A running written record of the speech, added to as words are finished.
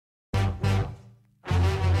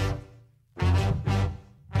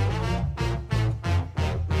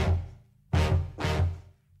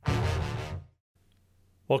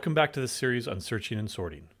Welcome back to the series on searching and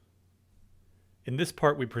sorting. In this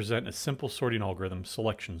part, we present a simple sorting algorithm,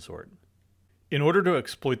 selection sort. In order to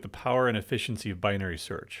exploit the power and efficiency of binary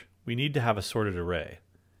search, we need to have a sorted array.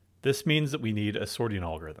 This means that we need a sorting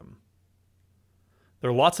algorithm. There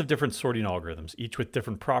are lots of different sorting algorithms, each with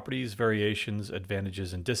different properties, variations,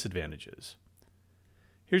 advantages, and disadvantages.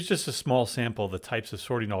 Here's just a small sample of the types of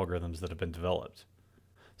sorting algorithms that have been developed.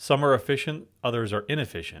 Some are efficient, others are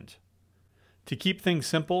inefficient. To keep things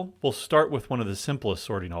simple, we'll start with one of the simplest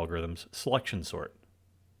sorting algorithms, selection sort.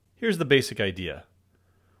 Here's the basic idea.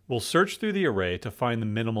 We'll search through the array to find the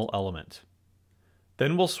minimal element.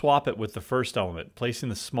 Then we'll swap it with the first element, placing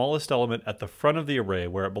the smallest element at the front of the array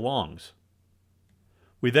where it belongs.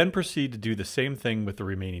 We then proceed to do the same thing with the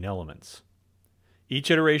remaining elements.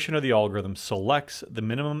 Each iteration of the algorithm selects the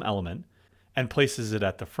minimum element and places it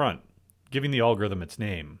at the front, giving the algorithm its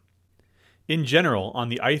name. In general, on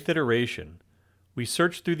the ith iteration, we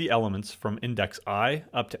search through the elements from index I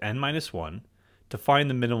up to n-1 to find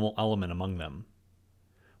the minimal element among them.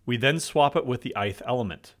 We then swap it with the ith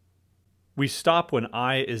element. We stop when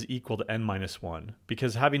I is equal to n-1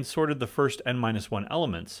 because having sorted the first n-1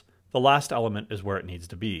 elements, the last element is where it needs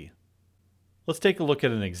to be. Let's take a look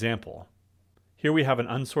at an example. Here we have an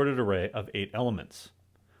unsorted array of 8 elements.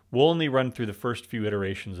 We'll only run through the first few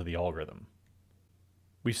iterations of the algorithm.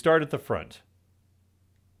 We start at the front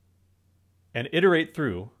and iterate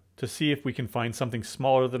through to see if we can find something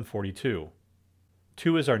smaller than 42.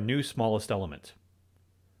 2 is our new smallest element.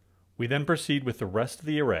 We then proceed with the rest of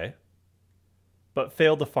the array, but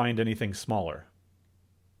fail to find anything smaller.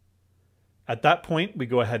 At that point, we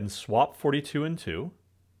go ahead and swap 42 and 2,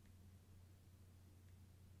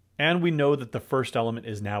 and we know that the first element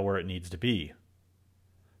is now where it needs to be.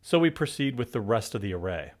 So we proceed with the rest of the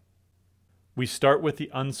array. We start with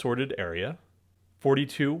the unsorted area.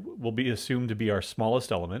 42 will be assumed to be our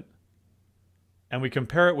smallest element, and we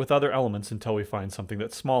compare it with other elements until we find something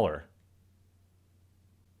that's smaller.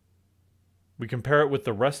 We compare it with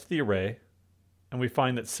the rest of the array, and we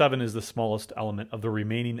find that 7 is the smallest element of the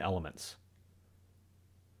remaining elements.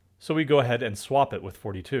 So we go ahead and swap it with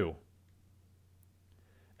 42.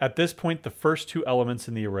 At this point, the first 2 elements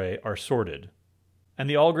in the array are sorted, and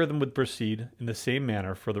the algorithm would proceed in the same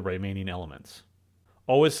manner for the remaining elements,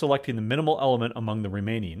 always selecting the minimal element among the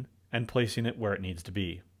remaining and placing it where it needs to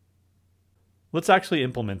be. Let's actually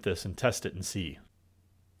implement this and test it and see.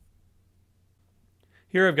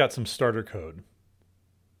 Here I've got some starter code.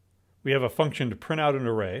 We have a function to print out an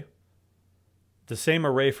array, the same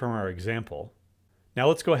array from our example. Now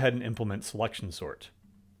let's go ahead and implement selection sort.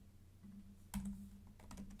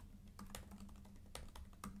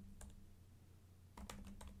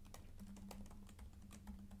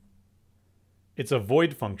 It's a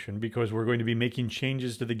void function because we're going to be making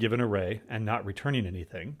changes to the given array and not returning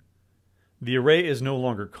anything. The array is no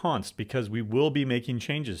longer const because we will be making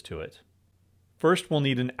changes to it. First, we'll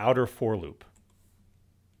need an outer for loop.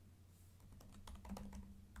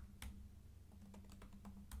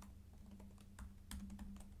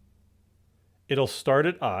 It'll start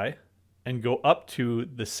at I and go up to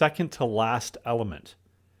the second to last element.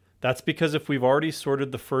 That's because if we've already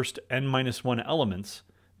sorted the first n-1 elements,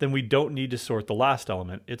 then we don't need to sort the last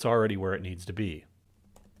element. It's already where it needs to be.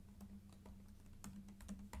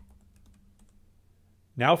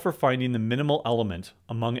 Now for finding the minimal element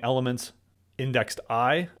among elements indexed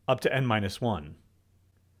I up to n-1.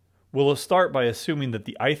 We'll start by assuming that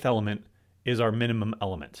the ith element is our minimum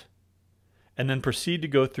element, and then proceed to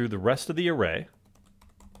go through the rest of the array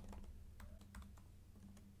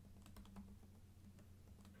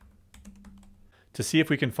to see if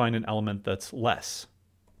we can find an element that's less.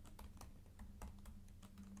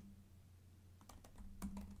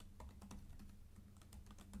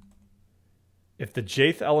 If the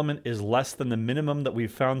jth element is less than the minimum that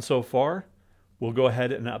we've found so far, we'll go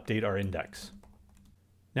ahead and update our index.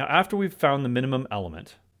 Now after we've found the minimum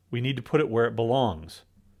element, we need to put it where it belongs.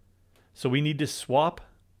 So we need to swap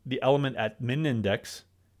the element at min index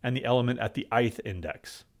and the element at the ith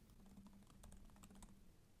index.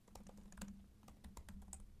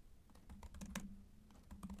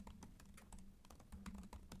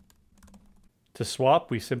 To swap,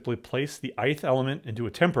 we simply place the ith element into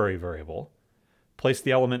a temporary variable, place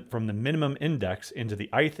the element from the minimum index into the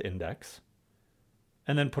ith index,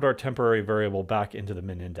 and then put our temporary variable back into the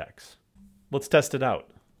min index. Let's test it out.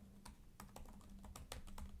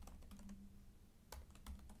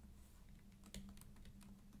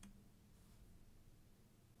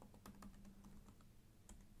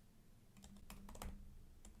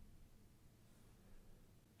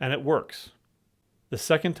 And it works. The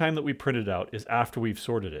second time that we print it out is after we've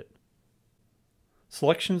sorted it.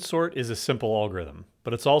 Selection sort is a simple algorithm,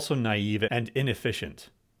 but it's also naive and inefficient.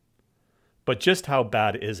 But just how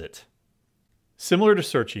bad is it? Similar to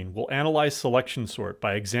searching, we'll analyze selection sort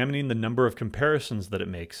by examining the number of comparisons that it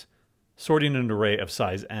makes, sorting an array of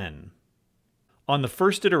size n. On the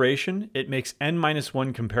first iteration, it makes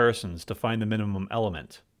n-1 comparisons to find the minimum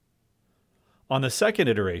element. On the second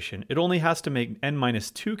iteration, it only has to make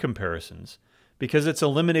n-2 comparisons because it's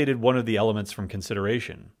eliminated one of the elements from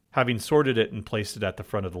consideration, having sorted it and placed it at the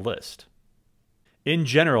front of the list. In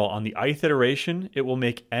general, on the ith iteration, it will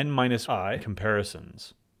make n-I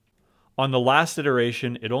comparisons. On the last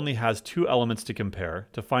iteration, it only has 2 elements to compare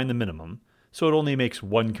to find the minimum, so it only makes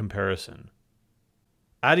 1 comparison.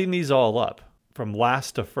 Adding these all up, from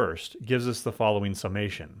last to first, gives us the following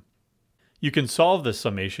summation. You can solve this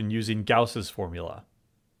summation using Gauss's formula.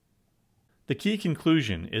 The key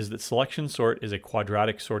conclusion is that selection sort is a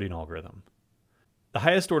quadratic sorting algorithm. The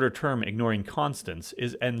highest order term ignoring constants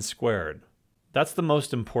is n squared. That's the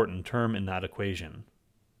most important term in that equation.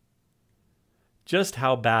 Just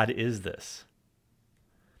how bad is this?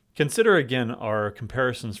 Consider again our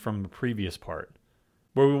comparisons from the previous part,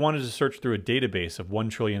 where we wanted to search through a database of 1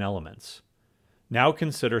 trillion elements. Now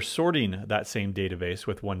consider sorting that same database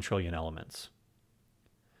with 1 trillion elements.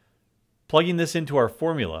 Plugging this into our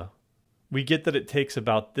formula, we get that it takes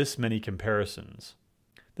about this many comparisons.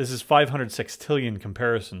 This is 500 sextillion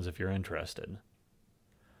comparisons if you're interested.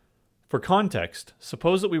 For context,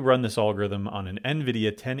 suppose that we run this algorithm on an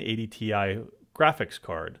NVIDIA 1080 Ti graphics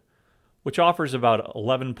card, which offers about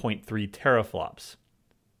 11.3 teraflops.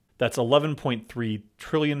 That's 11.3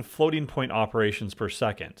 trillion floating point operations per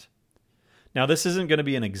second. Now this isn't going to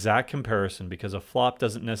be an exact comparison because a flop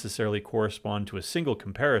doesn't necessarily correspond to a single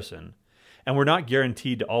comparison, and we're not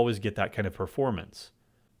guaranteed to always get that kind of performance.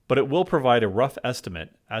 But it will provide a rough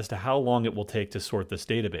estimate as to how long it will take to sort this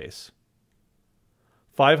database.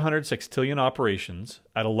 500 sextillion operations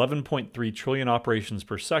at 11.3 trillion operations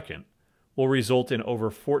per second will result in over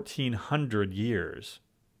 1,400 years.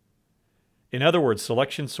 In other words,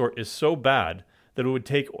 selection sort is so bad that it would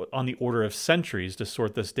take on the order of centuries to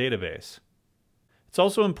sort this database. It's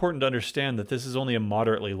also important to understand that this is only a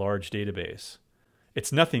moderately large database.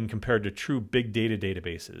 It's nothing compared to true big data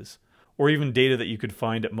databases, or even data that you could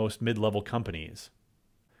find at most mid-level companies.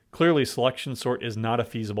 Clearly, selection sort is not a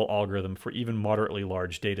feasible algorithm for even moderately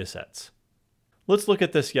large datasets. Let's look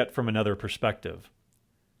at this yet from another perspective.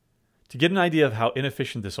 To get an idea of how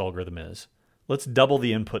inefficient this algorithm is, let's double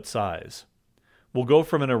the input size. We'll go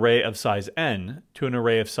from an array of size n to an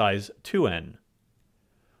array of size 2n.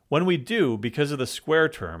 When we do, because of the square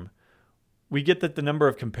term, we get that the number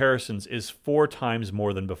of comparisons is 4 times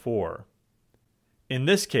more than before. In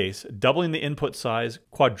this case, doubling the input size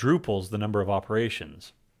quadruples the number of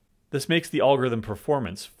operations. This makes the algorithm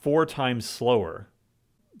performance 4 times slower.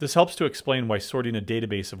 This helps to explain why sorting a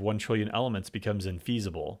database of 1 trillion elements becomes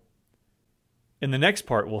infeasible. In the next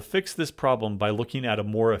part, we'll fix this problem by looking at a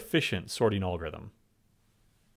more efficient sorting algorithm.